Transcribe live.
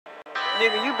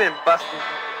Nigga, you been busting.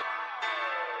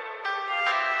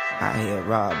 I hear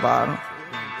rock bottom,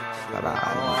 but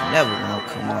I never gonna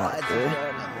come out, dude.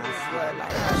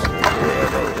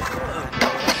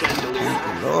 Thank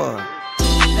you, Lord.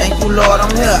 Thank you, Lord,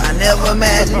 I'm here. I never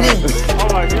imagined it.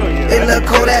 It look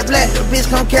cold, that black, the bitch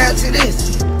come capture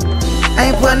this. I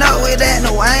ain't putting up with that,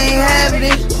 no, I ain't having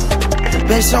it.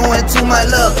 Been showing too much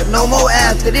love, but no more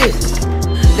after this.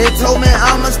 They told me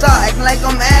I'ma start acting like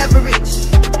I'm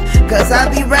average. Cause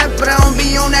I be rapping, but I don't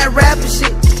be on that rapping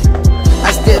shit.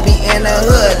 I still be in the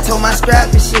hood, told my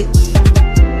scrapping shit.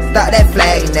 Stop that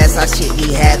flag and that's how shit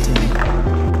be happening.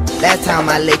 Last time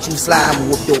I let you slide,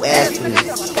 I'ma whoop your ass for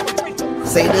this.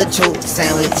 Say the choke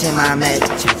sandwich in my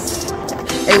mattress.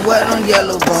 Hey, what on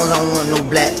yellow bones, I don't want no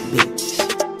black bitch.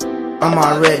 I'm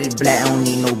already black, I don't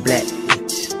need no black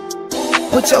bitch.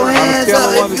 Put your hands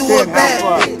up if you a bad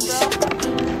bitch.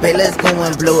 Babe, let's go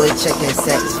and blow a check and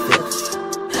sex bitch.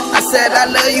 I said I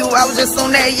love you, I was just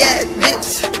on that yak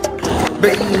bitch.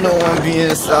 Babe, you know I'm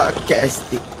being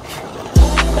sarcastic.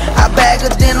 I bag her,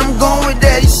 then I'm going with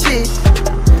that shit.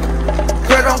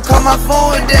 Girl, don't call my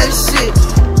phone with that shit.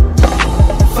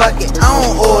 Fuck it, I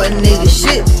don't owe a nigga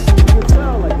shit.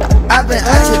 I been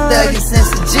out your thuggy since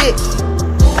a jit.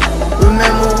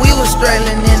 Remember we was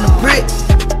straddling in the brick.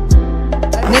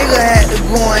 Nigga had to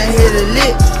go and hit a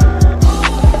lick.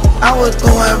 I was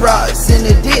throwing rocks in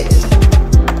the dick.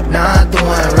 Now I'm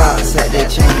throwing rocks at that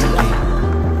chain.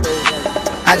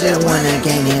 I just wanna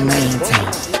gain and maintain.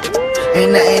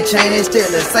 Ain't nothing changing, still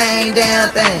the same damn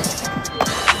thing.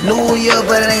 New year,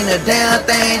 but it ain't a damn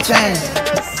thing changed.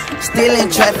 Still in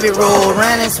traffic road,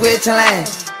 running, switching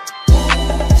lanes.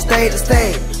 State to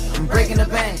state, I'm breaking the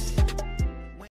bank.